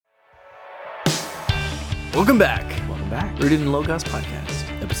Welcome back. Welcome back. Rooted in Logos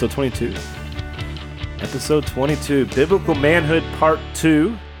Podcast. Episode 22. Episode 22. Biblical Manhood Part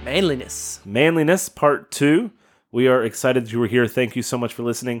 2. Manliness. Part 2. We are excited that you were here. Thank you so much for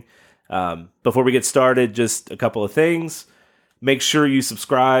listening. Before we get started, just a couple of things. Make sure you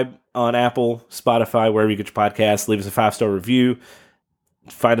subscribe on Apple, Spotify, wherever you get your podcasts. Leave us a 5-star review.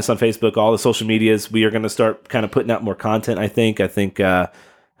 Find us on Facebook, all the social medias. We are going to start kind of putting out more content, I think.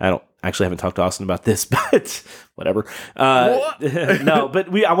 I haven't talked to Austin about this, but whatever. No, but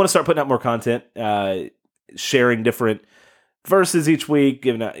I want to start putting out more content, sharing different verses each week,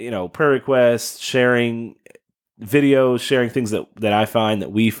 giving out, prayer requests, sharing videos, sharing things that I find,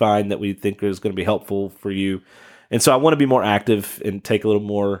 that we find, that we think is going to be helpful for you. And so I want to be more active and make a little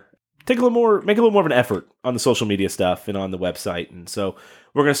more of an effort on the social media stuff and on the website. And so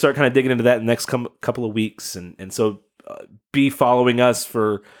we're going to start kind of digging into that in the next couple of weeks. And so be following us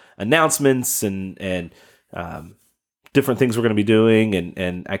for announcements and different things we're going to be doing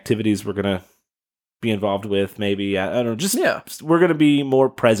and activities we're going to be involved with. Maybe, I don't know, we're going to be more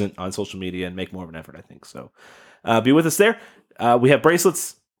present on social media and make more of an effort, I think. So be with us there. We have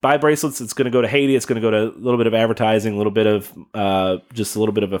bracelets. Buy bracelets. It's going to go to Haiti. It's going to go to a little bit of advertising, a little bit of just a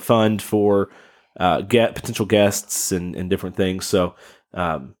little bit of a fund for potential guests and different things. So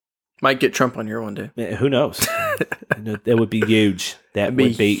might get Trump on here one day. Who knows? That would be huge. That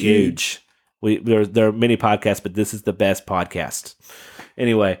would be huge. There are many podcasts, but this is the best podcast.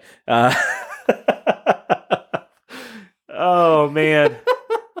 Anyway. Oh, man.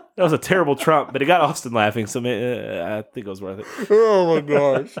 That was a terrible Trump, but it got Austin laughing, so I think it was worth it. Oh, my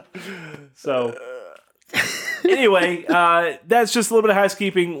gosh. So, anyway, that's just a little bit of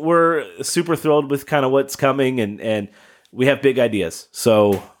housekeeping. We're super thrilled with kind of what's coming, and we have big ideas.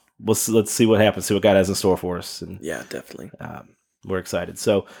 So, let's see what happens, see what God has in store for us. And, yeah, definitely. We're excited.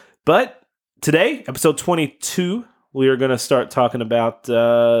 So, but today, episode 22, we are going to start talking about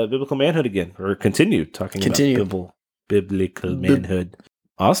biblical manhood again, or continue talking about biblical manhood.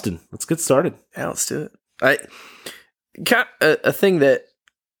 Austin, let's get started. Yeah, let's do it. A thing that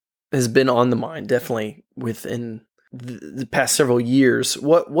has been on the mind, definitely within the past several years.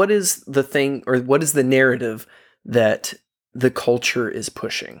 What is the thing, or what is the narrative that the culture is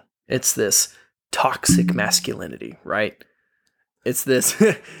pushing? It's this toxic masculinity, right? It's this.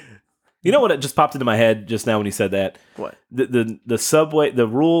 You know what? It just popped into my head just now when you said that. What? The subway, the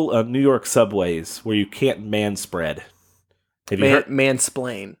rule of New York subways where you can't manspread. Have you heard?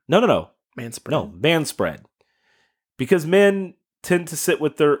 Mansplain. No. Manspread. No, manspread. Because men tend to sit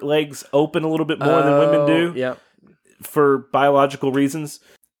with their legs open a little bit more than women do. Yeah. For biological reasons.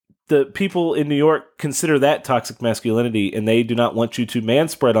 The people in New York consider that toxic masculinity, and they do not want you to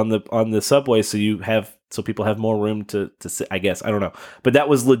manspread on the subway, so people have more room to sit. I guess, I don't know, but that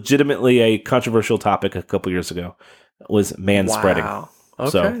was legitimately a controversial topic a couple years ago. Was manspreading. Wow. Okay.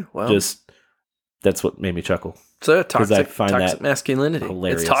 So well, that's what made me chuckle. So toxic that masculinity.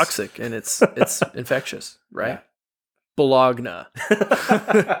 hilarious. It's toxic and it's infectious, right? Yeah. Bologna.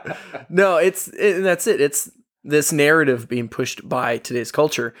 No, and that's it. It's this narrative being pushed by today's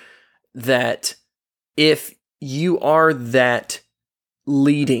culture that if you are that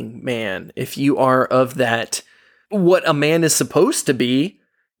leading man, if you are of that, what a man is supposed to be,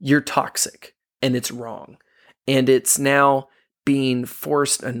 you're toxic, and it's wrong. And it's now being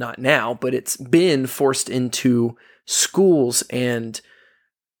forced, and not now, but it's been forced into schools and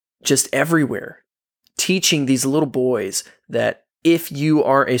just everywhere, teaching these little boys that if you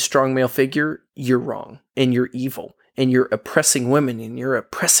are a strong male figure, you're wrong and you're evil and you're oppressing women and you're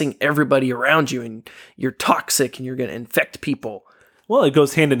oppressing everybody around you and you're toxic and you're going to infect people. Well, it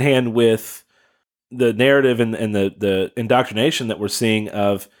goes hand in hand with the narrative and the indoctrination that we're seeing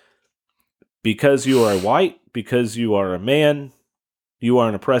of, because you are white, because you are a man, you are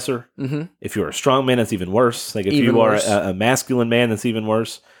an oppressor. Mm-hmm. If you're a strong man, that's even worse. Like if even you are a masculine man, that's even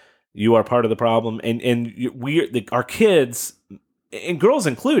worse. You are part of the problem. And our kids, and girls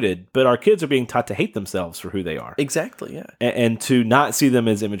included, but our kids are being taught to hate themselves for who they are. Exactly, yeah. And to not see them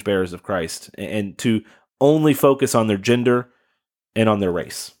as image bearers of Christ, and to only focus on their gender and on their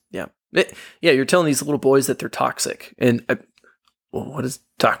race. Yeah. You're telling these little boys that they're toxic. And well, what does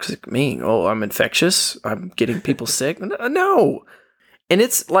toxic mean? Oh, I'm infectious? I'm getting people sick? No. And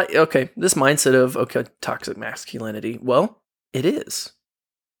it's like, okay, this mindset of, okay, toxic masculinity. Well, it is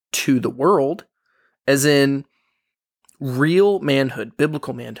to the world, as in real manhood,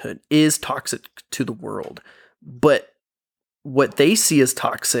 biblical manhood is toxic to the world. But what they see as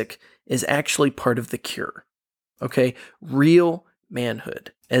toxic is actually part of the cure. Okay? Real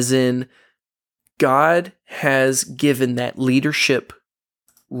manhood, as in God has given that leadership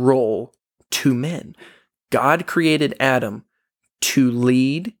role to men. God created Adam to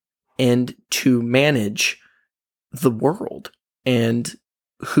lead and to manage the world. And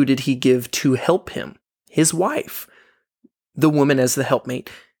who did he give to help him? His wife, the woman as the helpmate,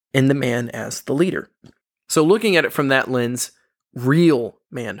 and the man as the leader. So looking at it from that lens, real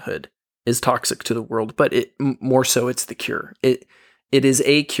manhood is toxic to the world, but more so it's the cure. It is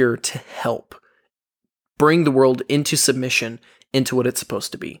a cure to help bring the world into submission, into what it's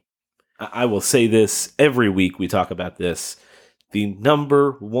supposed to be. I will say this, every week we talk about this. The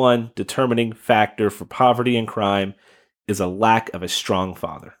number one determining factor for poverty and crime is a lack of a strong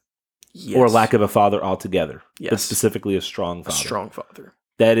father. Yes. Or a lack of a father altogether. Yes. But specifically a strong father. A strong father.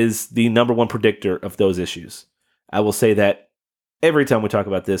 That is the number one predictor of those issues. I will say that every time we talk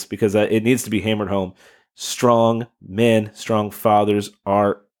about this because it needs to be hammered home. Strong men, strong fathers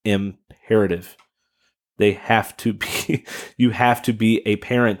are imperative. They have to be, you have to be a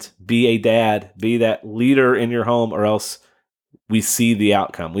parent, be a dad, be that leader in your home, or else we see the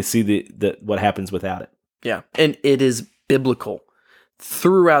outcome. We see the what happens without it. Yeah. And it is biblical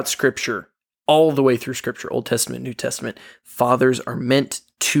throughout Scripture, all the way through Scripture, Old Testament, New Testament. Fathers are meant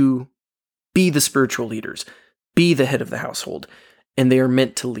to be the spiritual leaders, be the head of the household, and they are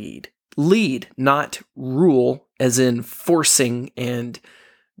meant to lead. Lead, not rule, as in forcing and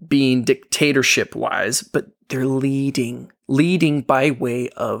being dictatorship-wise, but they're leading by way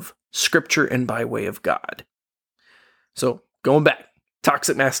of Scripture and by way of God. So, going back,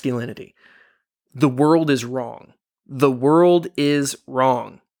 toxic masculinity. The world is wrong. The world is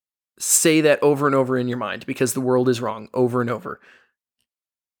wrong. Say that over and over in your mind, because the world is wrong over and over.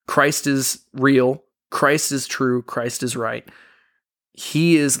 Christ is real. Christ is true. Christ is right.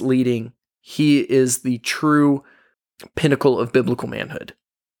 He is leading. He is the true pinnacle of biblical manhood.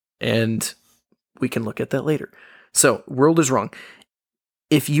 And we can look at that later. So, world is wrong.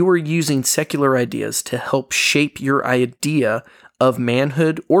 If you are using secular ideas to help shape your idea of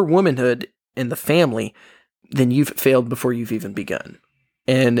manhood or womanhood in the family, then you've failed before you've even begun.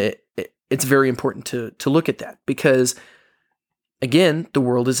 And it's very important to look at that because, again, the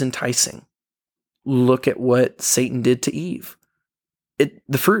world is enticing. Look at what Satan did to Eve.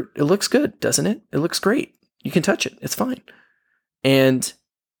 The fruit, it looks good, doesn't it? It looks great. You can touch it. It's fine. And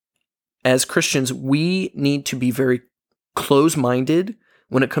as Christians, we need to be very close-minded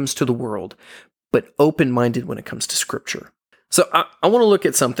when it comes to the world, but open-minded when it comes to Scripture. So I want to look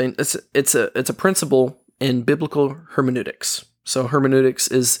at something. It's a principle in biblical hermeneutics. So hermeneutics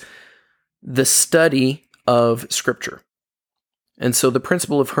is the study of Scripture. And so the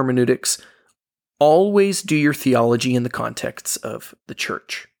principle of hermeneutics, always do your theology in the context of the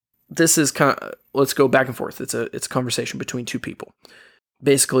church. This is let's go back and forth. It's a conversation between two people.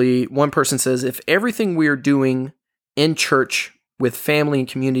 Basically, one person says, if everything we're doing in church with family and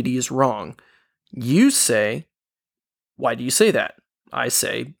community is wrong, you say, why do you say that? I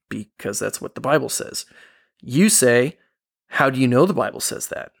say, because that's what the Bible says. You say, how do you know the Bible says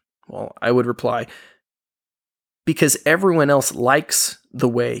that? Well, I would reply, because everyone else likes the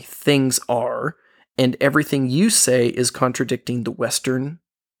way things are, and everything you say is contradicting the Western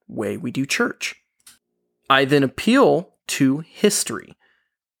way we do church. I then appeal to history,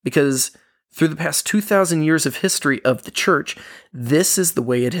 because through the past 2,000 years of history of the church, this is the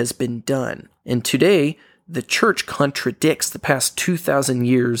way it has been done. And today, the church contradicts the past 2,000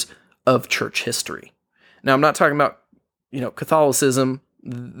 years of church history. Now, I'm not talking about, Catholicism,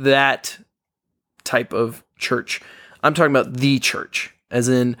 that type of church. I'm talking about the church, as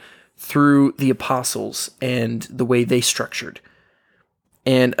in through the apostles and the way they structured.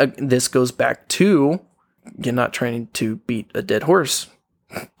 And this goes back to, you're not trying to beat a dead horse,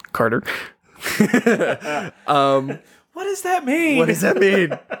 Carter. What does that mean? What does that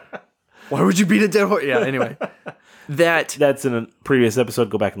mean? Why would you beat a dead horse? Yeah, anyway. That's in a previous episode.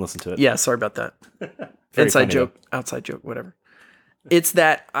 Go back and listen to it. Yeah, sorry about that. Inside joke, outside joke, whatever. It's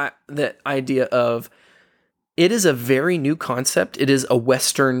that idea of, it is a very new concept. It is a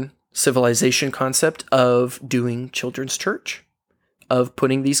Western civilization concept of doing children's church, of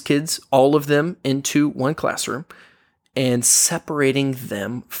putting these kids, all of them, into one classroom and separating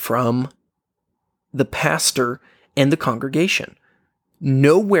them from the pastor and the congregation.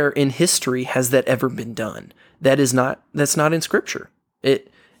 Nowhere in history has that ever been done. That's not in Scripture.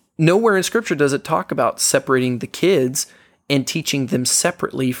 Nowhere in Scripture does it talk about separating the kids and teaching them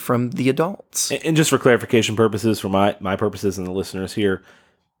separately from the adults. And just for clarification purposes, for my purposes and the listeners here,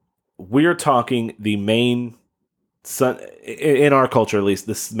 we're talking the main, in our culture at least,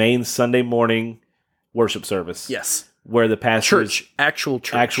 this main Sunday morning worship service. Yes. Where the pastor actual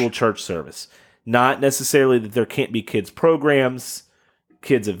church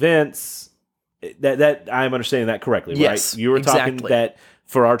That I'm understanding that correctly, Yes, right? You were talking exactly. that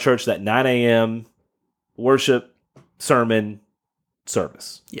for our church, that 9 a.m. worship, sermon,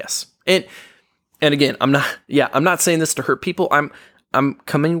 service. Yes. And again, I'm not saying this to hurt people. I'm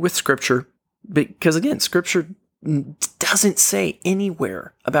coming with scripture because again, scripture doesn't say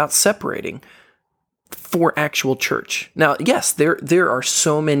anywhere about separating for actual church. Now, yes, there are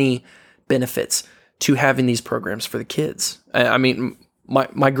so many benefits to having these programs for the kids. I mean,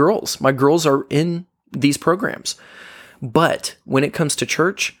 my girls are in these programs. But when it comes to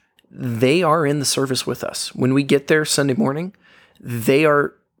church, they are in the service with us. When we get there Sunday morning, they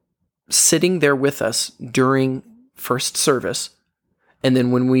are sitting there with us during first service. And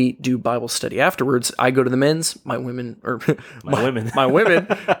then when we do Bible study afterwards, I go to the men's, my women.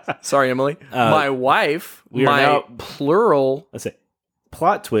 Sorry, Emily. My wife, plural. Let's say,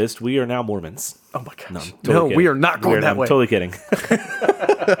 plot twist, we are now Mormons. Oh my gosh. No, we are not going that way. I'm totally kidding.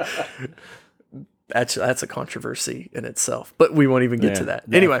 That's a controversy in itself, but we won't even get to that.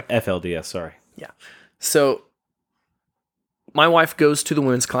 Anyway. FLDS, sorry. Yeah. So my wife goes to the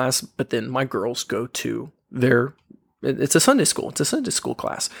women's class, but then my girls go to it's a Sunday school. It's a Sunday school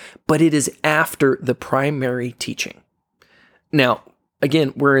class, but it is after the primary teaching. Now,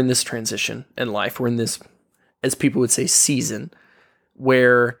 again, we're in this transition in life. We're in this, as people would say, season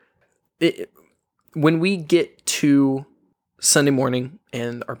where when we get to Sunday morning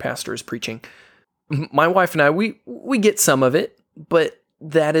and our pastor is preaching, my wife and I, we get some of it, but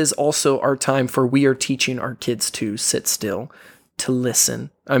that is also our time for we are teaching our kids to sit still, to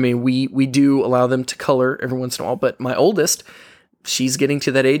listen. I mean, we do allow them to color every once in a while, but my oldest, she's getting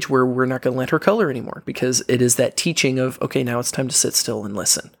to that age where we're not going to let her color anymore because it is that teaching of, okay, now it's time to sit still and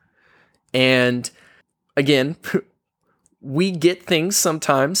listen. And again, we get things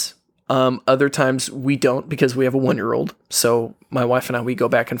sometimes. Other times we don't because we have a 1-year-old. So my wife and I, we go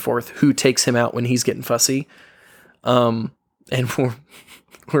back and forth who takes him out when he's getting fussy. And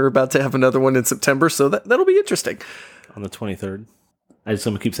we're about to have another one in September. So that'll be interesting. On the 23rd. I just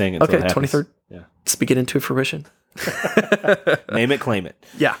want to keep saying it. Okay, 23rd. Yeah. Speak it into fruition. Name it, claim it.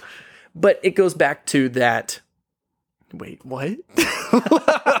 Yeah. But it goes back to that. Wait, what?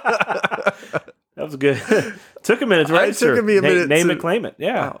 That was good. Took a minute to register. It took me a minute. Name it, claim it.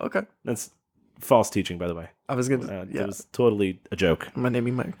 Yeah. Oh, okay. That's false teaching, by the way. I was going to. It was totally a joke. Am I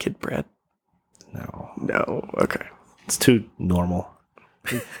naming my kid Brad? No. Okay. It's too normal.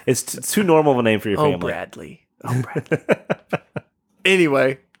 It's too normal of a name for your family. Bradley. Bradley.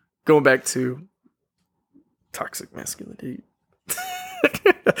 Anyway, going back to toxic masculinity.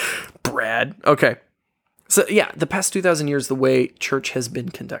 Brad. Okay. So yeah, the past 2,000 years, the way church has been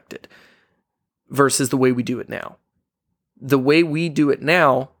conducted versus the way we do it now. The way we do it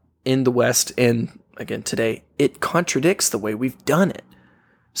now in the West and again today, it contradicts the way we've done it.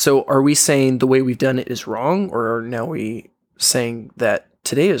 So are we saying the way we've done it is wrong, or are now we saying that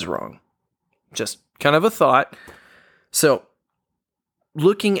today is wrong? Just kind of a thought. So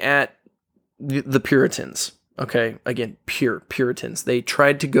looking at the Puritans, okay, again, Puritans, they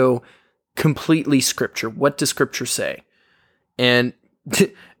tried to go completely scripture. What does scripture say? And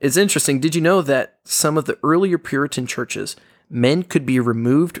it's interesting. Did you know that some of the earlier Puritan churches, men could be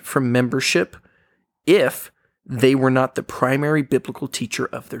removed from membership if they were not the primary biblical teacher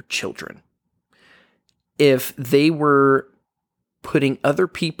of their children? If they were putting other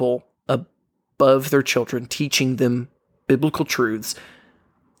people above their children, teaching them biblical truths,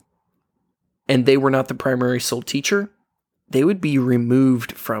 and they were not the primary sole teacher, they would be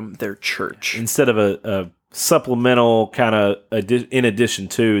removed from their church. Instead of a supplemental kind of in addition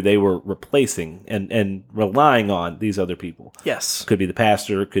to, they were replacing and relying on these other people. Yes. Could be the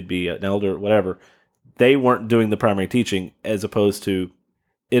pastor, could be an elder, whatever. They weren't doing the primary teaching, as opposed to,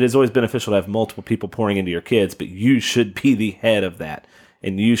 it is always beneficial to have multiple people pouring into your kids, but you should be the head of that.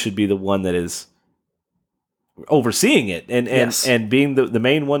 And you should be the one that is overseeing it and being the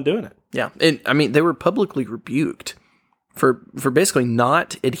main one doing it. Yeah. And I mean, they were publicly rebuked for basically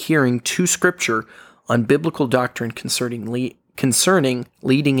not adhering to scripture on biblical doctrine concerning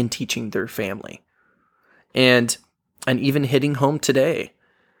leading and teaching their family. And even hitting home today,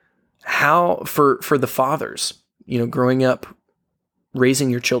 how for the fathers, growing up, raising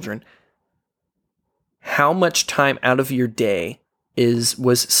your children, how much time out of your day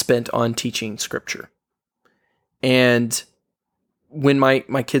was spent on teaching scripture. And when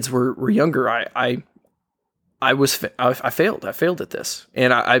my kids were younger, I failed at this,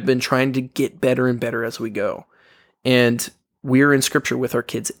 and I've been trying to get better and better as we go. And we're in scripture with our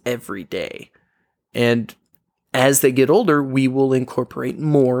kids every day. And as they get older, we will incorporate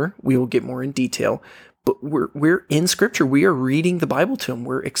more. We will get more in detail, but we're in scripture. We are reading the Bible to them.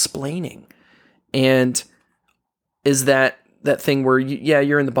 We're explaining. And is that thing where,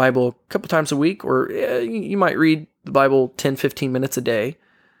 you're in the Bible a couple times a week, or you might read the Bible 10, 15 minutes a day.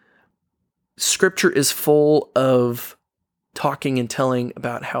 Scripture is full of talking and telling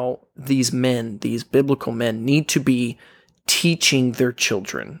about how these men, these biblical men, need to be teaching their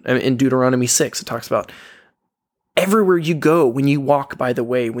children. I mean, in Deuteronomy 6, it talks about everywhere you go, when you walk by the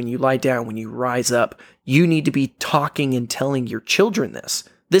way, when you lie down, when you rise up, you need to be talking and telling your children this.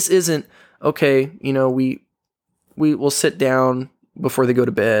 This isn't, okay, we will sit down before they go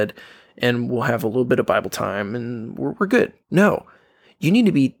to bed and we'll have a little bit of Bible time and we're good. No, you need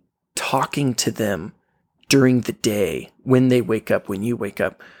to be talking to them during the day, when they wake up, when you wake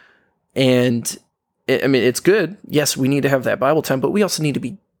up. And it's good. Yes, we need to have that Bible time, but we also need to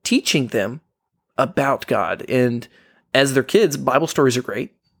be teaching them about God. And as their kids, Bible stories are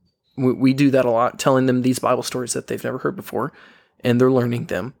great. We do that a lot, telling them these Bible stories that they've never heard before, and they're learning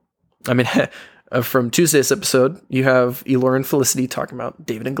them. I mean, from Tuesday's episode, you have Elora and Felicity talking about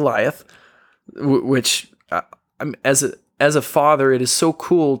David and Goliath, which as a father, it is so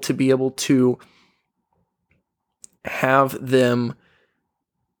cool to be able to have them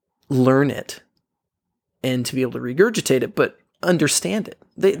learn it and to be able to regurgitate it, but understand it.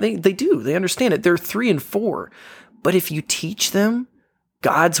 They do. They understand it. They're 3 and 4. But if you teach them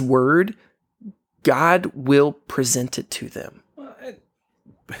God's word, God will present it to them.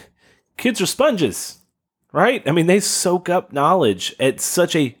 Kids are sponges, right? I mean, they soak up knowledge at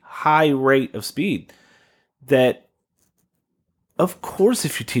such a high rate of speed that, of course,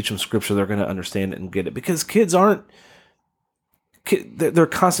 if you teach them scripture, they're going to understand it and get it, because kids they're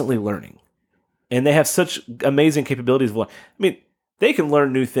constantly learning, and they have such amazing capabilities. I mean, they can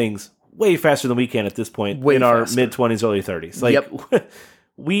learn new things way faster than we can at this point our mid-20s, early 30s. Like,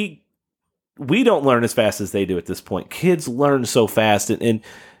 we don't learn as fast as they do at this point. Kids learn so fast, and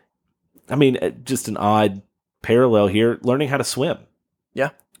I mean, just an odd parallel here, learning how to swim. Yeah.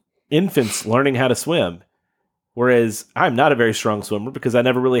 Infants learning how to swim. Whereas I'm not a very strong swimmer because I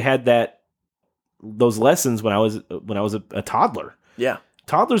never really had those lessons when I was a toddler. Yeah.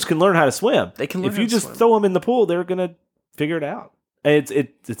 Toddlers can learn how to swim. They can learn if you just throw them in the pool, they're going to figure it out.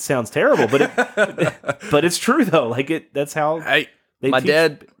 It sounds terrible, but but it's true though. Like that's how my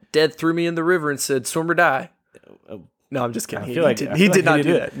dad threw me in the river and said, "Swim or die." No, I'm just kidding. He did not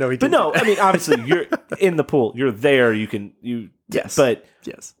do that. No, he didn't. But no, I mean, obviously, you're in the pool. You're there. Yes. But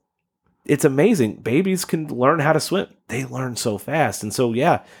yes, it's amazing. Babies can learn how to swim. They learn so fast. And so,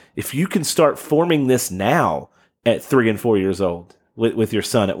 yeah, if you can start forming this now at 3 and 4 years old with your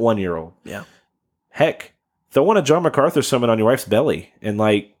son at 1 year old, yeah, heck, throw on a John MacArthur sermon on your wife's belly and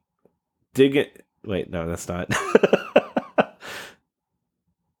dig it. Wait, no, that's not.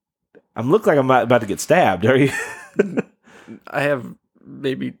 I'm looking like I'm about to get stabbed. Are you? I have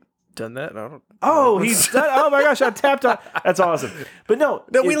maybe done that. I don't. Oh, he's done. Oh my gosh, I tapped on. That's awesome. But no,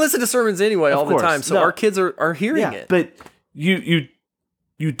 we listen to sermons anyway all the time, so our kids are hearing it. But you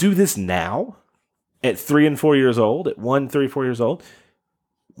do this now at 3 and 4 years old, at 1, 3, 4 years old,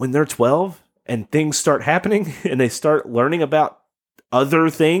 when they're 12 and things start happening and they start learning about other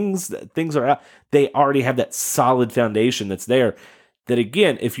things, that things are out. They already have that solid foundation that's there. That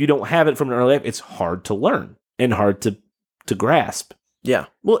again, if you don't have it from an early life, it's hard to learn and hard to grasp. Yeah.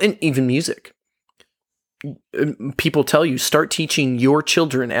 Well, and even music. People tell you, start teaching your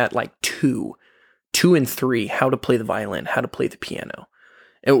children at 2 and 3 how to play the violin, how to play the piano.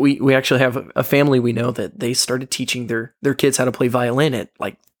 And we actually have a family we know that they started teaching their kids how to play violin at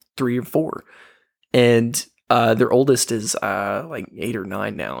 3 or 4. And their oldest is 8 or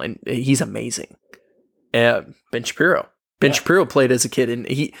 9 now, and he's amazing. Ben Shapiro. Ben Shapiro played as a kid, and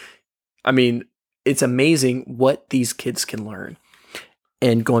it's amazing what these kids can learn.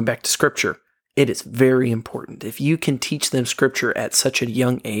 And going back to scripture, it is very important. If you can teach them scripture at such a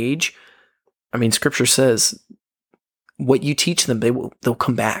young age, scripture says what you teach them, they'll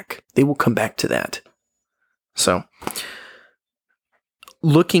come back. They will come back to that. So,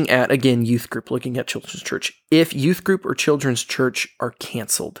 looking at, again, youth group, looking at children's church. If youth group or children's church are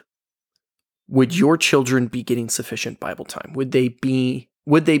canceled, would your children be getting sufficient Bible time? Would they be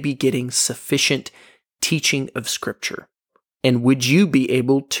getting sufficient teaching of Scripture? And would you be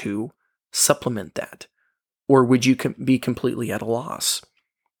able to supplement that? Or would you be completely at a loss?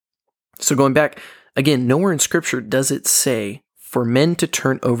 So going back, again, nowhere in Scripture does it say for men to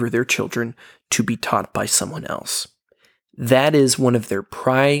turn over their children to be taught by someone else. That is one of their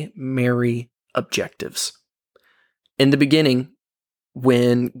primary objectives. In the beginning,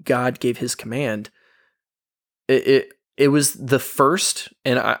 when God gave his command, it was the first,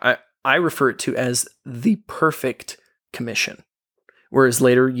 and I refer it to as the perfect commission. Whereas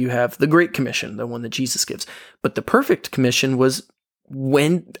later you have the Great Commission, the one that Jesus gives. But the perfect commission was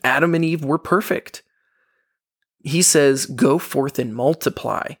when Adam and Eve were perfect. He says, go forth and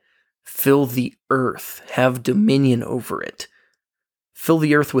multiply, fill the earth, have dominion over it. Fill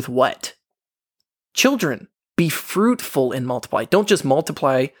the earth with what? Children. Be fruitful and multiply. Don't just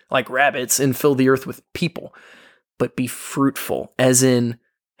multiply like rabbits and fill the earth with people, but be fruitful, as in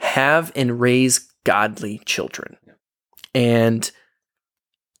have and raise godly children. And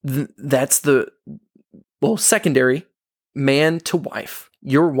that's secondary, man to wife.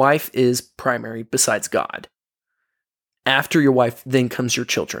 Your wife is primary besides God. After your wife, then comes your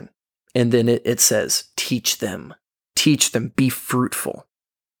children. And then it says, teach them, be fruitful.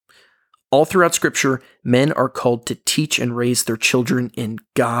 All throughout Scripture, men are called to teach and raise their children in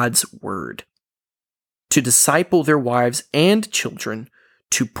God's word, to disciple their wives and children,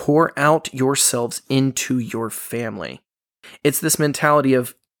 to pour out yourselves into your family. It's this mentality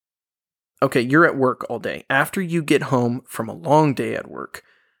of, okay, you're at work all day. After you get home from a long day at work,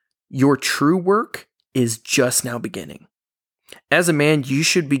 your true work is just now beginning. As a man, you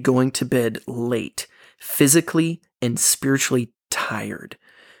should be going to bed late, physically and spiritually tired,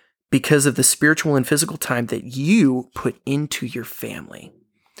 because of the spiritual and physical time that you put into your family.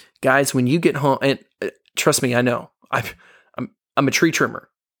 Guys, when you get home, and trust me, I know, I'm a tree trimmer,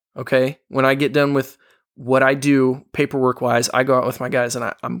 okay? When I get done with what I do paperwork-wise, I go out with my guys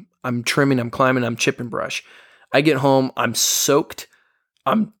and I'm trimming, I'm climbing, I'm chipping brush. I get home, I'm soaked,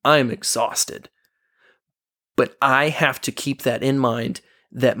 I'm exhausted. But I have to keep that in mind,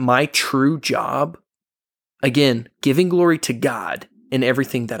 that my true job, again, giving glory to God in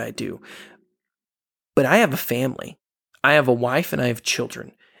everything that I do. But I have a family. I have a wife and I have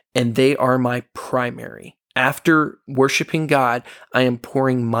children, and they are my primary. After worshiping God, I am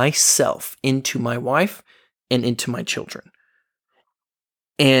pouring myself into my wife and into my children.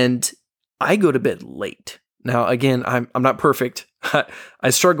 And I go to bed late. Now, again, I'm not perfect. I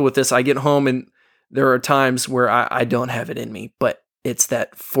struggle with this. I get home and there are times where I don't have it in me, but it's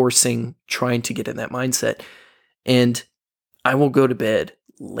that forcing, trying to get in that mindset. And I will go to bed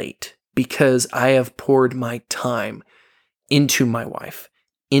late because I have poured my time into my wife,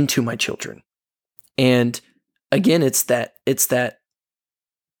 into my children. And again, it's that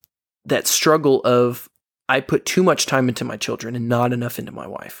struggle of I put too much time into my children and not enough into my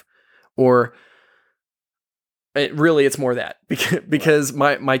wife. Or it's more that because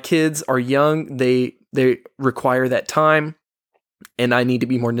my kids are young, they require that time, and I need to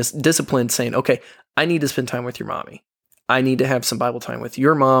be more disciplined, saying, okay, I need to spend time with your mommy. I need to have some Bible time with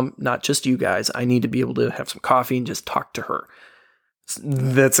your mom, not just you guys. I need to be able to have some coffee and just talk to her.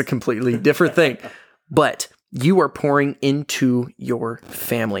 That's a completely different thing. But you are pouring into your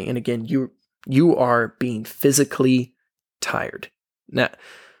family. And again, you are being physically tired. Now,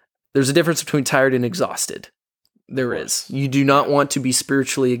 there's a difference between tired and exhausted. There is. You do not want to be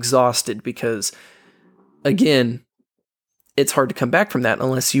spiritually exhausted because, again, it's hard to come back from that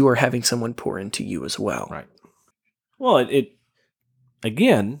unless you are having someone pour into you as well. Right. Well,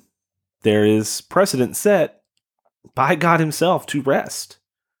 again, there is precedent set by God himself to rest,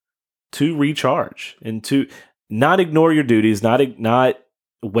 to recharge, and to not ignore your duties, not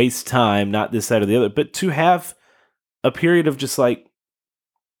waste time, not this, that, or the other, but to have a period of just like,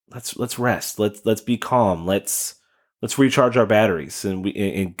 let's rest, let's be calm, let's recharge our batteries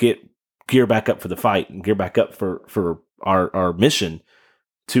and get gear back up for the fight and gear back up for our mission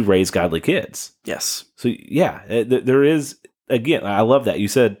to raise godly kids. Yes. So yeah, there is, again, I love that you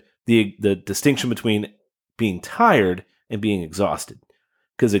said the distinction between being tired and being exhausted,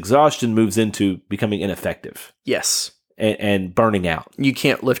 because exhaustion moves into becoming ineffective. Yes. And burning out. You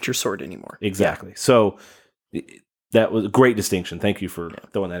can't lift your sword anymore. Exactly. Yeah. So that was a great distinction. Thank you for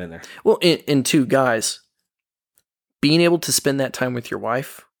throwing that in there. Well, and two, guys, being able to spend that time with your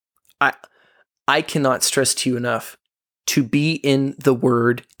wife, I cannot stress to you enough to be in the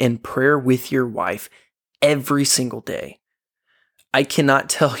Word and prayer with your wife every single day. I cannot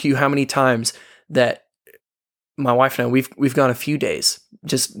tell you how many times that my wife and I, we've gone a few days.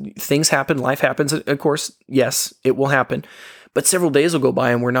 Just things happen, life happens, of course. Yes, it will happen. But several days will go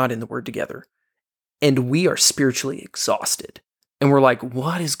by and we're not in the Word together. And we are spiritually exhausted. And we're like,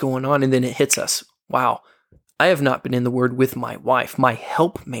 what is going on? And then it hits us. Wow, I have not been in the Word with my wife, my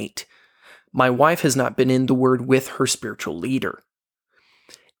helpmate. My wife has not been in the Word with her spiritual leader.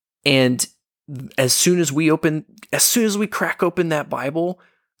 And as soon as we crack open that Bible,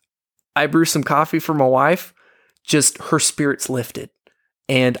 I brew some coffee for my wife, just her spirit's lifted.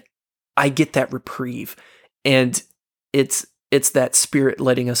 And I get that reprieve. And it's that spirit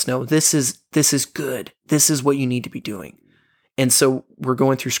letting us know this is good. This is what you need to be doing. And so we're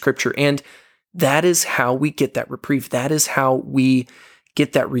going through scripture, and that is how we get that reprieve. That is how we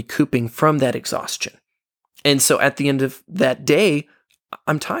get that recouping from that exhaustion. And so at the end of that day,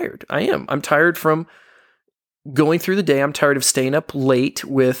 I'm tired. I am. I'm tired from going through the day. I'm tired of staying up late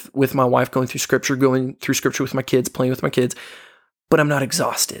with my wife, going through scripture with my kids, playing with my kids, but I'm not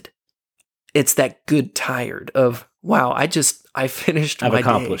exhausted. It's that good tired of, wow, I finished my day.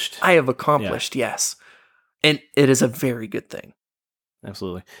 I have accomplished, yes. And it is a very good thing.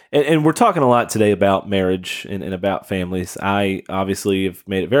 Absolutely. And we're talking a lot today about marriage and about families. I obviously have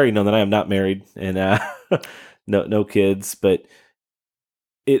made it very known that I am not married and no kids, but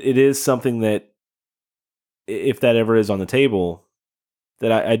it is something that, if that ever is on the table,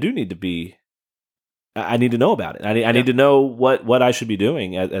 that I do need to be, I need to know about it. I need to know what I should be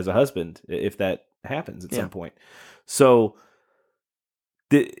doing as a husband if that happens at some point. So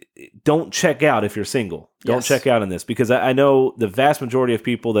don't check out if you're single. Don't check out on this, because I know the vast majority of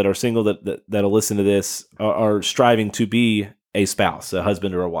people that are single that'll listen to this are striving to be a spouse, a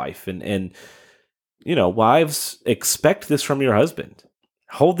husband or a wife. And wives, expect this from your husband.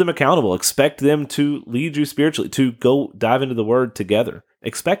 Hold them accountable. Expect them to lead you spiritually, to go dive into the Word together.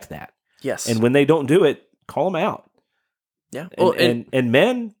 Expect that. Yes. And when they don't do it, call them out. Yeah. And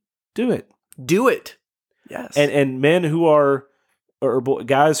men, do it. Do it. Yes. And men who are, or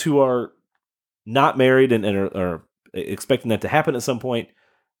guys who are not married and are expecting that to happen at some point,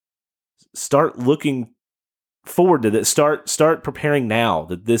 start looking forward to this. Start preparing now.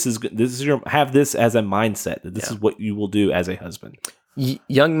 That this is your, have this as a mindset, that this is what you will do as a husband.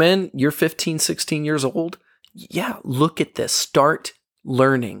 Young men, you're 15, 16 years old. Yeah, look at this. Start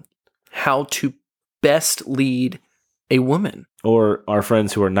learning how to best lead a woman. Or our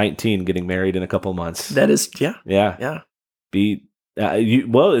friends who are 19 getting married in a couple of months. That is, yeah.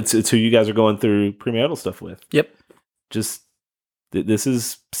 It's who you guys are going through premarital stuff with. Yep. Just this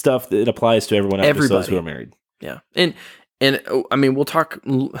is stuff that applies to everyone, not just those who are married. Yeah, and I mean, we'll talk.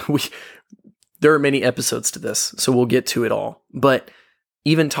 There are many episodes to this, so we'll get to it all. But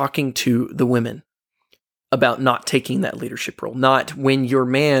even talking to the women about not taking that leadership role, not when your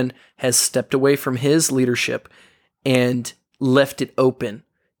man has stepped away from his leadership and left it open,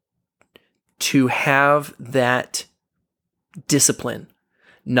 to have that discipline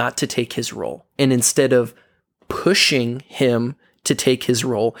not to take his role. And instead of pushing him to take his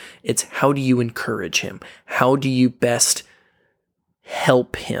role, it's how do you encourage him? How do you best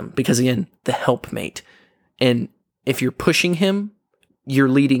help him? Because again, the helpmate. And if you're pushing him, you're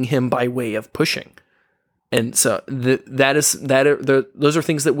leading him by way of pushing. And so those are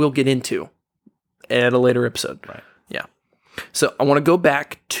things that we'll get into at a later episode. Right. Yeah. So I want to go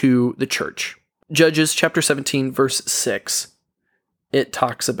back to the church. Judges chapter 17, verse 6. It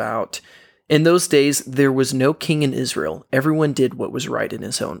talks about, in those days, there was no king in Israel. Everyone did what was right in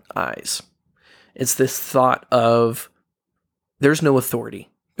his own eyes. It's this thought of there's no authority.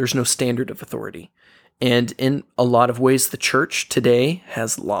 There's no standard of authority. And in a lot of ways, the church today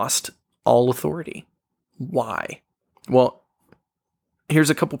has lost all authority. Why? Well,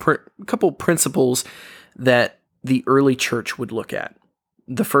 here's a couple principles that the early church would look at.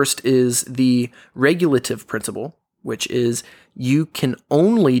 The first is the regulative principle, which is you can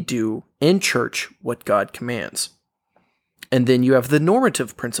only do in church what God commands. And then you have the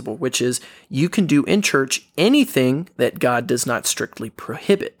normative principle, which is you can do in church anything that God does not strictly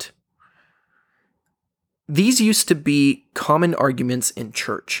prohibit. These used to be common arguments in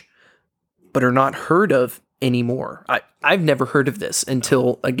church, but are not heard of anymore. I've never heard of this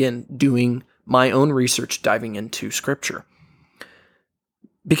until, again, doing my own research, diving into Scripture.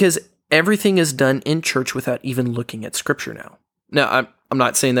 Because everything is done in church without even looking at Scripture now. Now, I'm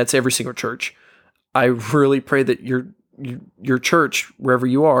not saying that's every single church. I really pray that your church, wherever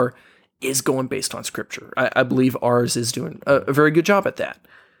you are, is going based on Scripture. I believe ours is doing a very good job at that.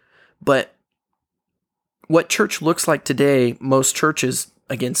 But what church looks like today, most churches,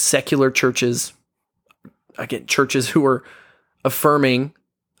 again, secular churches, again, churches who are affirming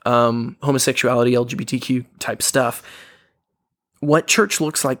homosexuality, LGBTQ type stuff, what church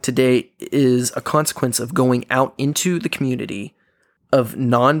looks like today is a consequence of going out into the community of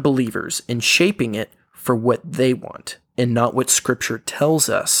non-believers and shaping it for what they want and not what Scripture tells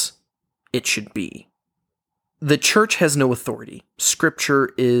us it should be. The church has no authority.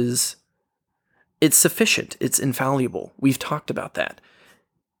 Scripture it's sufficient. It's infallible. We've talked about that.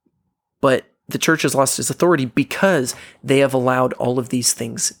 But the church has lost its authority because they have allowed all of these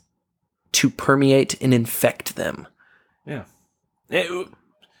things to permeate and infect them. Yeah.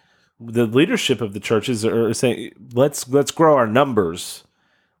 The leadership of the churches are saying, let's grow our numbers.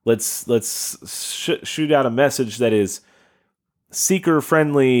 Let's shoot out a message that is seeker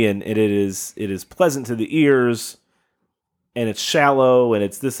friendly, and it is pleasant to the ears, and it's shallow, and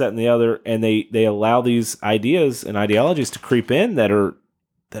it's this, that, and the other, and they allow these ideas and ideologies to creep in that are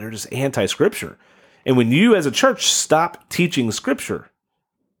just anti-Scripture. And when you, as a church, stop teaching Scripture,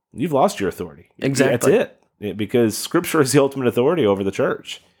 you've lost your authority. Exactly. That's it. Because Scripture is the ultimate authority over the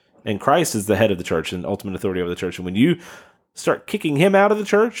church, and Christ is the head of the church and ultimate authority over the church. And when you start kicking him out of the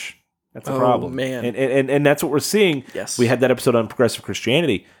church, that's a problem. Man. And that's what we're seeing. Yes. We had that episode on progressive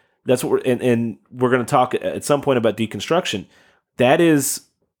Christianity. That's what and we're going to talk at some point about deconstruction. That's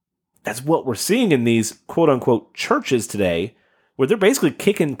what we're seeing in these quote unquote churches today, where they're basically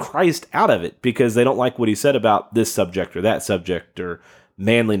kicking Christ out of it because they don't like what he said about this subject or that subject or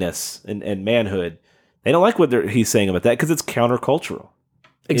manliness and manhood. They don't like what he's saying about that because it's countercultural.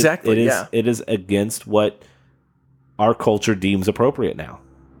 Exactly. It is against what our culture deems appropriate now,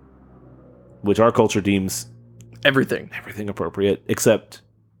 which our culture deems everything appropriate except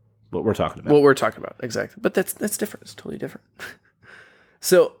what we're talking about. What we're talking about, exactly. But that's different. It's totally different.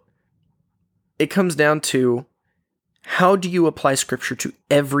 So it comes down to, how do you apply Scripture to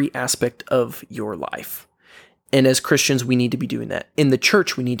every aspect of your life? And as Christians, we need to be doing that. In the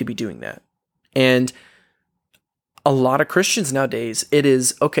church, we need to be doing that. And a lot of Christians nowadays, it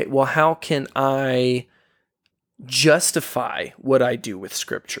is, okay, well, how can I justify what I do with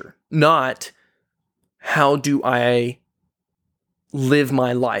Scripture? Not, how do I live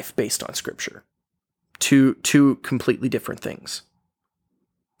my life based on Scripture? Two completely different things.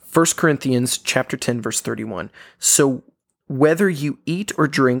 1 Corinthians chapter 10, verse 31. So whether you eat or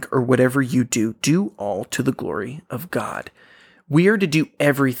drink or whatever you do, do all to the glory of God. We are to do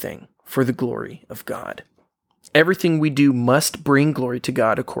everything for the glory of God. Everything we do must bring glory to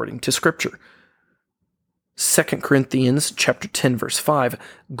God according to Scripture. 2 Corinthians chapter 10, verse 5.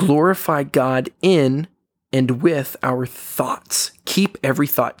 Glorify God in and with our thoughts. Keep every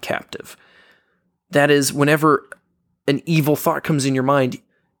thought captive. That is, whenever an evil thought comes in your mind,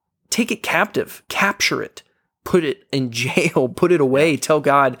 take it captive, capture it, put it in jail, put it away. Tell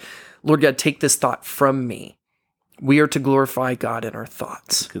God, Lord God, take this thought from me. We are to glorify God in our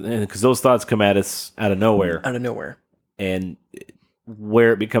thoughts. Because those thoughts come at us out of nowhere. Out of nowhere. And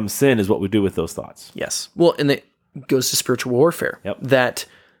where it becomes sin is what we do with those thoughts. Yes. Well, and it goes to spiritual warfare. Yep. That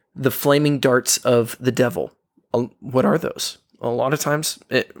the flaming darts of the devil, what are those? A lot of times,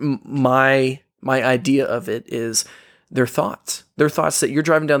 my idea of it is their thoughts. They're thoughts that you're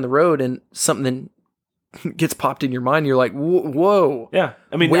driving down the road and something gets popped in your mind. You're like, whoa. Yeah.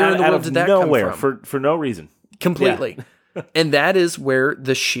 I mean, where in the world did that come from? For no reason. Completely. Yeah. And that is where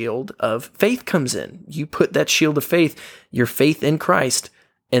the shield of faith comes in. You put that shield of faith, your faith in Christ,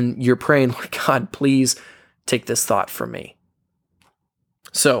 and you're praying, Lord God, please take this thought from me.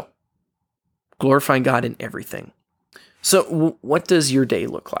 So, glorifying God in everything. So, what does your day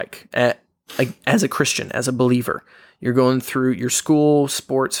look like as a Christian, as a believer? You're going through your school,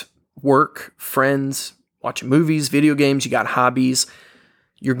 sports, work, friends, watching movies, video games, you got hobbies.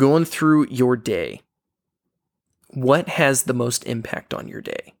 You're going through your day. What has the most impact on your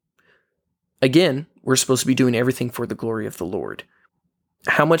day? Again, we're supposed to be doing everything for the glory of the Lord.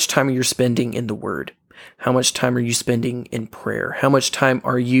 How much time are you spending in the Word? How much time are you spending in prayer? How much time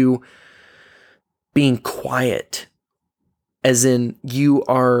are you being quiet? As in, you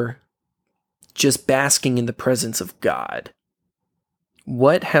are just basking in the presence of God.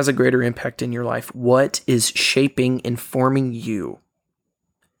 What has a greater impact in your life? What is shaping and forming you?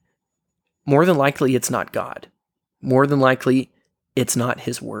 More than likely, it's not God. More than likely, it's not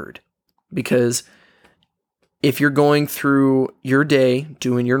His Word. Because if you're going through your day,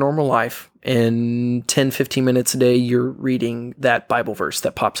 doing your normal life, and 10, 15 minutes a day, you're reading that Bible verse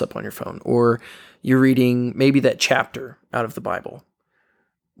that pops up on your phone, or you're reading maybe that chapter out of the Bible.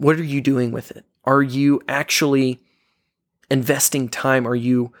 What are you doing with it? Are you actually investing time? Are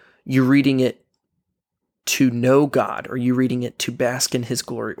you reading it to know God? Are you reading it to bask in His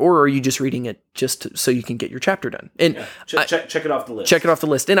glory? Or are you just reading it so you can get your chapter done? And check it off the list. Check it off the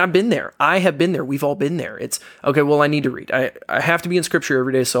list. And I've been there. I have been there. We've all been there. It's, okay, well, I need to read. I have to be in Scripture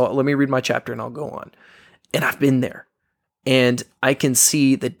every day, so let me read my chapter and I'll go on. And I've been there. And I can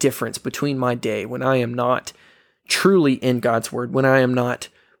see the difference between my day when I am not truly in God's Word, when I am not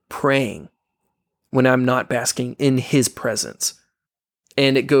praying, when I'm not basking in His presence.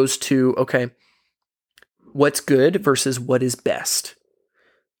 And it goes to, okay, what's good versus what is best.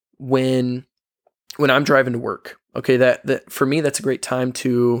 When I'm driving to work, okay, that for me, that's a great time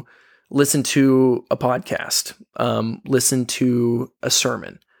to listen to a podcast, listen to a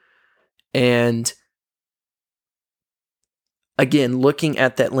sermon. And again, looking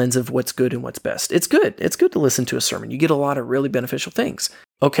at that lens of what's good and what's best. It's good. It's good to listen to a sermon. You get a lot of really beneficial things.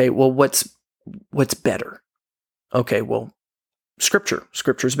 Okay, well, what's better? Okay, well, Scripture.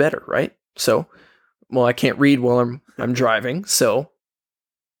 Scripture's better, right? So, well, I can't read while I'm driving, so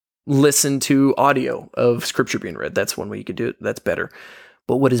listen to audio of Scripture being read. That's one way you could do it. That's better.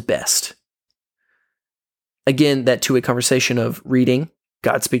 But what is best? Again, that two-way conversation of reading,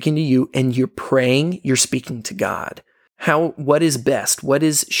 God speaking to you, and you're praying, you're speaking to God. What is best? What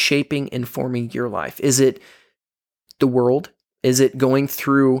is shaping and forming your life? Is it the world? Is it going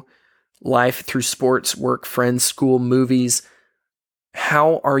through life through sports, work, friends, school, movies?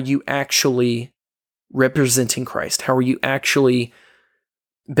 How are you actually representing Christ? How are you actually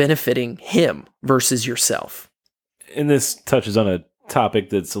benefiting Him versus yourself? And this touches on a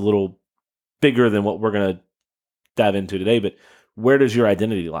topic that's a little bigger than what we're going to dive into today, but where does your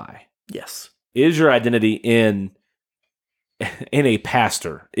identity lie? Yes. Is your identity in a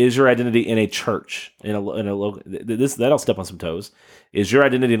pastor? Is your identity in a church? In a local? That'll step on some toes. Is your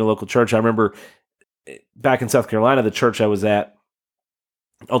identity in a local church? I remember back in South Carolina, the church I was at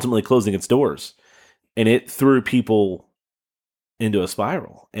ultimately closing its doors, and it threw people into a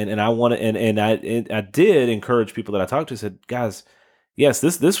spiral. And I did encourage people that I talked to. Said, guys, yes,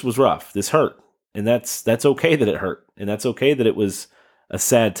 this was rough. This hurt, and that's okay that it hurt, and that's okay that it was a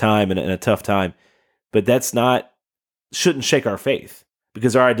sad time and a tough time. But shouldn't shake our faith,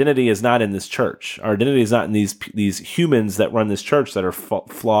 because our identity is not in this church. Our identity is not in these humans that run this church that are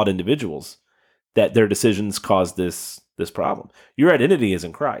flawed individuals, that their decisions caused this problem. Your identity is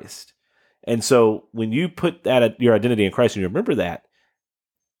in Christ. And so when you put your identity in Christ and you remember that,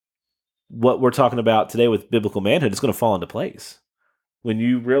 what we're talking about today with biblical manhood is going to fall into place when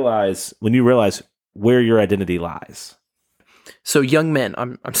you realize where your identity lies. So young men,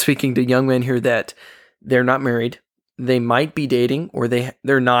 I'm speaking to young men here that they're not married. They might be dating, or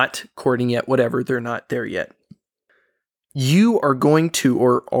they're not courting yet, whatever. They're not there yet. You are going to,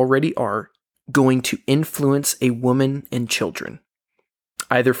 or already are, going to influence a woman and children,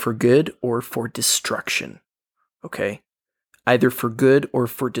 either for good or for destruction. Okay? Either for good or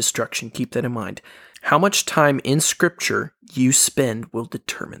for destruction. Keep that in mind. How much time in Scripture you spend will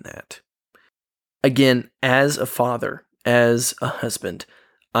determine that. Again, as a father, as a husband,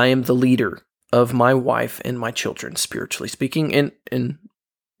 I am the leader of my wife and my children, spiritually speaking and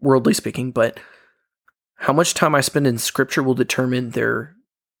worldly speaking, but how much time I spend in Scripture will determine the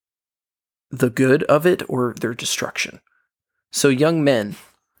good of it or their destruction. So young men,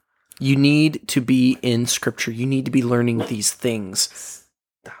 you need to be in Scripture. You need to be learning these things.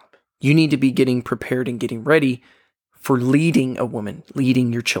 You need to be getting prepared and getting ready for leading a woman,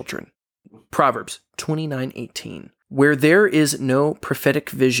 leading your children. Proverbs 29:18. Where there is no prophetic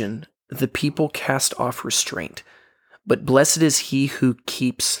vision, the people cast off restraint, but blessed is he who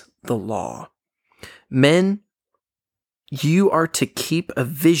keeps the law. Men, you are to keep a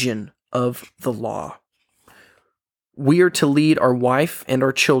vision of the law. We are to lead our wife and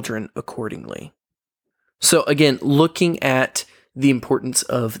our children accordingly. So again, looking at the importance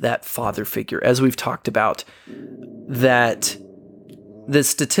of that father figure, as we've talked about, that the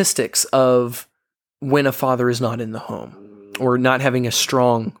statistics of when a father is not in the home or not having a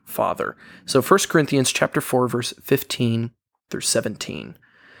strong father. So 1 Corinthians chapter 4, verse 15 through 17.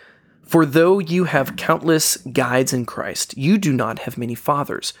 For though you have countless guides in Christ, you do not have many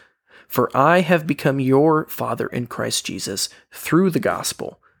fathers. For I have become your father in Christ Jesus through the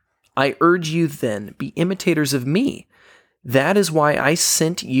gospel. I urge you then, be imitators of me. That is why I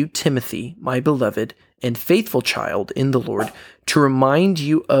sent you Timothy, my beloved and faithful child in the Lord, to remind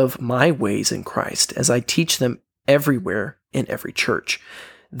you of my ways in Christ, as I teach them everywhere in every church.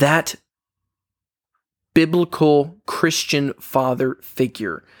 That biblical Christian father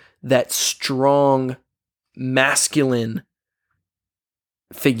figure, that strong, masculine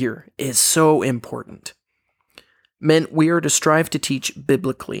figure, is so important. Men, we are to strive to teach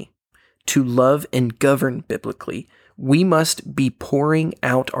biblically, to love and govern biblically. We must be pouring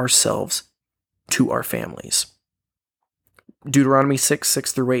out ourselves to our families. Deuteronomy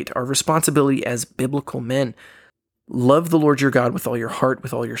 6:6-8, our responsibility as biblical men: love the Lord your God with all your heart,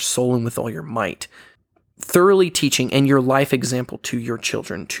 with all your soul, and with all your might. Thoroughly teaching and your life example to your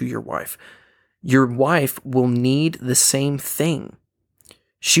children, to your wife. Your wife will need the same thing.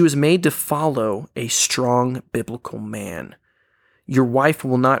 She was made to follow a strong biblical man. Your wife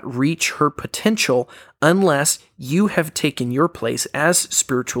will not reach her potential unless you have taken your place as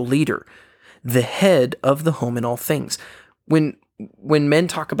spiritual leader, the head of the home in all things. When men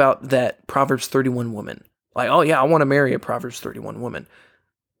talk about that Proverbs 31 woman, like, oh yeah, I want to marry a Proverbs 31 woman.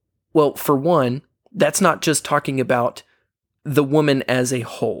 Well, for one, that's not just talking about the woman as a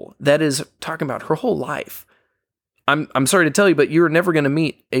whole. That is talking about her whole life. I'm sorry to tell you, but you're never going to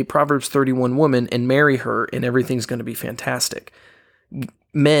meet a Proverbs 31 woman and marry her and everything's going to be fantastic.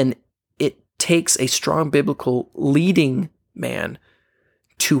 Men, it takes a strong biblical leading man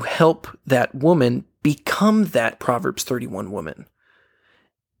to help that woman become that Proverbs 31 woman.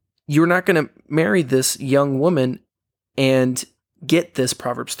 You're not going to marry this young woman and get this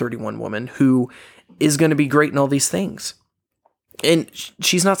Proverbs 31 woman who is going to be great in all these things. And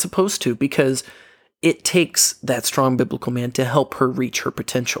she's not supposed to, because it takes that strong biblical man to help her reach her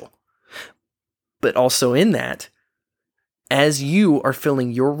potential. But also in that, as you are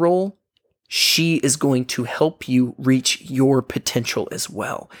filling your role, she is going to help you reach your potential as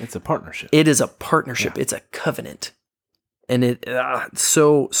well. It's a partnership. It is a partnership. Yeah. It's a covenant. And it's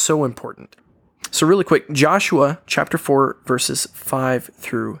so important. So really quick, Joshua chapter 4, verses 5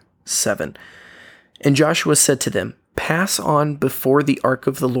 through 7. And Joshua said to them, "Pass on before the ark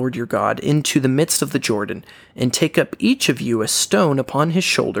of the Lord your God into the midst of the Jordan, and take up each of you a stone upon his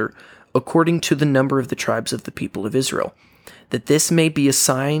shoulder, according to the number of the tribes of the people of Israel, that this may be a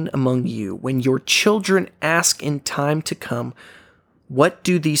sign among you when your children ask in time to come, 'What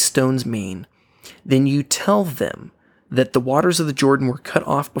do these stones mean?' Then you tell them that the waters of the Jordan were cut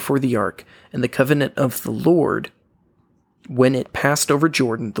off before the ark, and the covenant of the Lord, when it passed over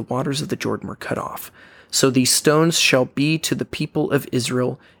Jordan, the waters of the Jordan were cut off. So these stones shall be to the people of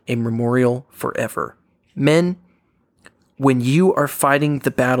Israel a memorial forever." Men, when you are fighting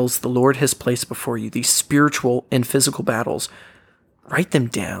the battles the Lord has placed before you, these spiritual and physical battles, write them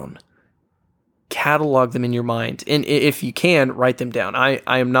down. Catalog them in your mind. And if you can, write them down. I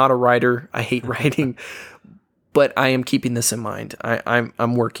am not a writer. I hate writing, but I am keeping this in mind.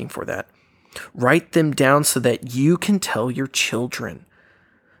 I'm working for that. Write them down so that you can tell your children,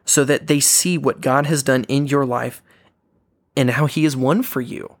 so that they see what God has done in your life and how he has won for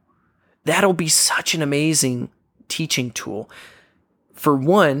you. That'll be such an amazing teaching tool. For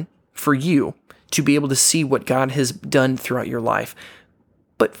one, for you to be able to see what God has done throughout your life,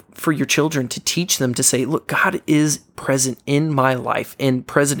 but for your children to teach them to say, look, God is present in my life and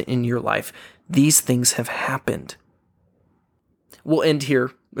present in your life. These things have happened. We'll end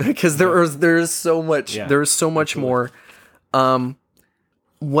here because there is so much. Yeah, there is so much more.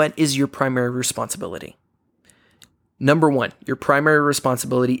 What is your primary responsibility? Number one, your primary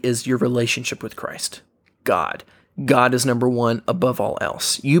responsibility is your relationship with Christ, God. God is number one above all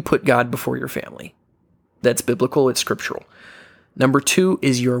else. You put God before your family. That's biblical. It's scriptural. Number two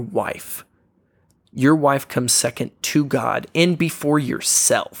is your wife. Your wife comes second to God and before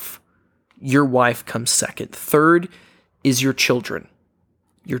yourself. Your wife comes second. Third is your children.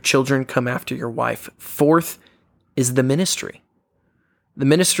 Your children come after your wife. Fourth is the ministry. The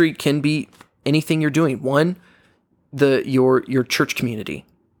ministry can be anything you're doing. One, your church community,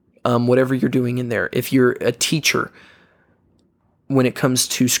 whatever you're doing in there. If you're a teacher, when it comes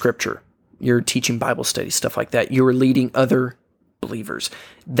to scripture, you're teaching Bible studies, stuff like that. You're leading other believers.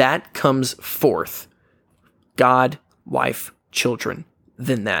 That comes fourth. God, wife, children.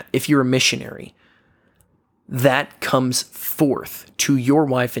 Then that. If you're a missionary, that comes fourth to your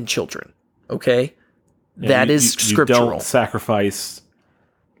wife and children. Okay? Yeah, that is scriptural. You don't sacrifice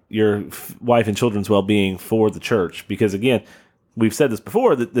your wife and children's well-being for the church, because again, we've said this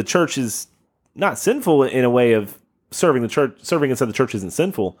before, that the church is not sinful in a way of serving the church. Serving inside the church isn't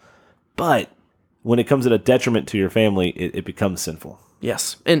sinful, but when it comes at a detriment to your family, it becomes sinful.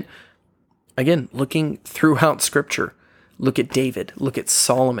 Yes. And again, looking throughout scripture, look at David, look at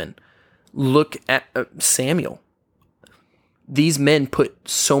Solomon, look at Samuel. These men put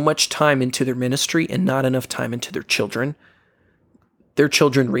so much time into their ministry and not enough time into their children. Their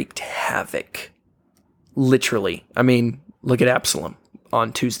children wreaked havoc. Literally. I mean, look at Absalom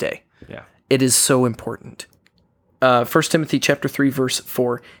on Tuesday. Yeah. It is so important. 1 Timothy chapter 3, verse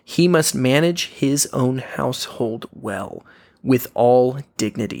 4, he must manage his own household well, with all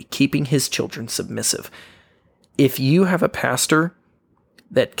dignity, keeping his children submissive. If you have a pastor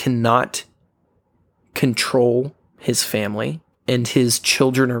that cannot control his family and his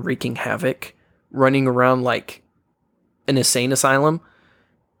children are wreaking havoc, running around like an insane asylum,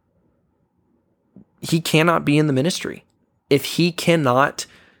 he cannot be in the ministry. If he cannot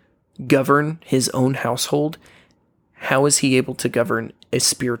govern his own household, how is he able to govern a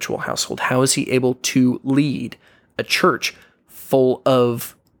spiritual household? How is he able to lead a church full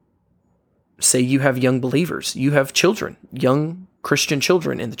of, say you have young believers, you have children, young Christian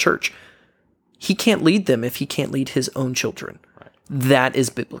children in the church. He can't lead them if he can't lead his own children. Right. That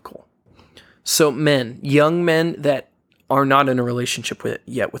is biblical. So men, young men that are not in a relationship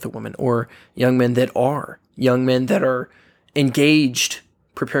with a woman, or young men that are engaged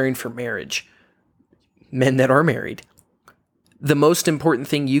preparing for marriage, men that are married, the most important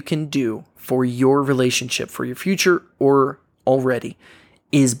thing you can do for your relationship, for your future or already,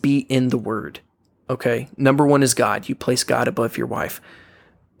 is be in the Word. Okay? Number one is God. You place God above your wife.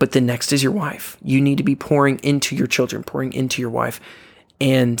 But the next is your wife. You need to be pouring into your children, pouring into your wife,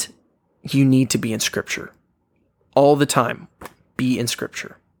 and you need to be in Scripture. All the time, be in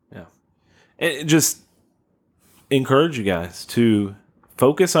Scripture. Yeah. And just encourage you guys to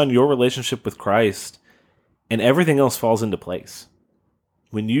focus on your relationship with Christ, and everything else falls into place.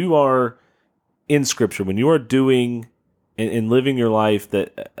 When you are in Scripture, when you are doing and living your life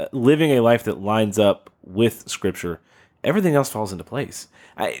living a life that lines up with Scripture, everything else falls into place.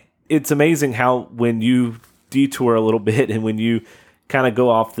 It's amazing how when you detour a little bit and when you kind of go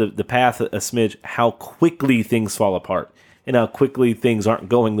off the path a smidge, how quickly things fall apart and how quickly things aren't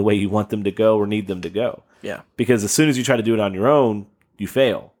going the way you want them to go or need them to go. Yeah. Because as soon as you try to do it on your own, you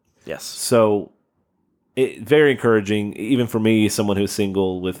fail. Yes. So very encouraging, even for me, someone who's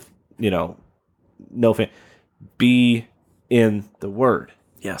single with, no family. Be in the Word.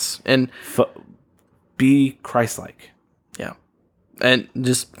 Yes. And be Christ-like. Yeah. And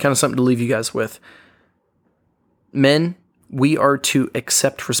just kind of something to leave you guys with. Men, we are to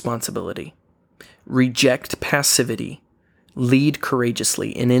accept responsibility, reject passivity, lead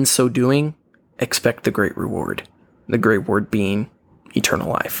courageously, and in so doing, expect the great reward. The great reward being eternal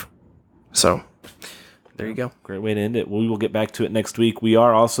life. So, there you go. Great way to end it. We will get back to it next week. We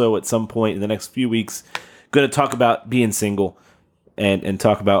are also, at some point in the next few weeks, going to talk about being single and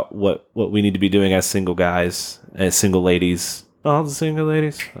talk about what we need to be doing as single guys, as single ladies. Oh, the single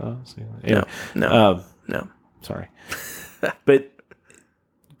ladies. Oh, single. Anyway. No. Sorry. But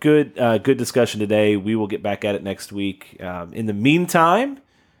good discussion today. We will get back at it next week. In the meantime,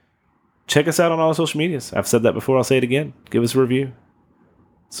 check us out on all social medias. I've said that before. I'll say it again. Give us a review.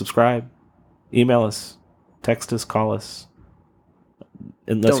 Subscribe. Email us. Text us. Call us.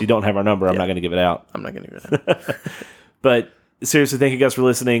 Unless you don't have our number, I'm not going to give it out. I'm not going to give it out. But seriously, thank you guys for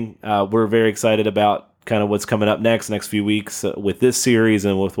listening. We're very excited about kind of what's coming up next few weeks with this series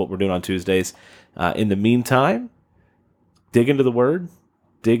and with what we're doing on Tuesdays. In the meantime, dig into the Word,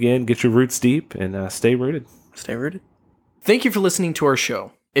 dig in, get your roots deep, and stay rooted. Stay rooted. Thank you for listening to our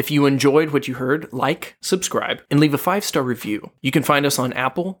show. If you enjoyed what you heard, like, subscribe, and leave a 5-star review. You can find us on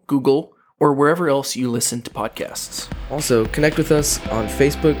Apple, Google, or wherever else you listen to podcasts. Also, connect with us on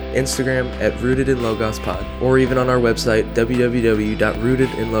Facebook, Instagram at Rooted in Logos Pod, or even on our website,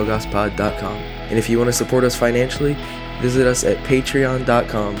 www.rootedinlogospod.com. And if you want to support us financially, visit us at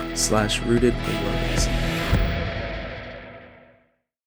patreon.com/rootedinlogos.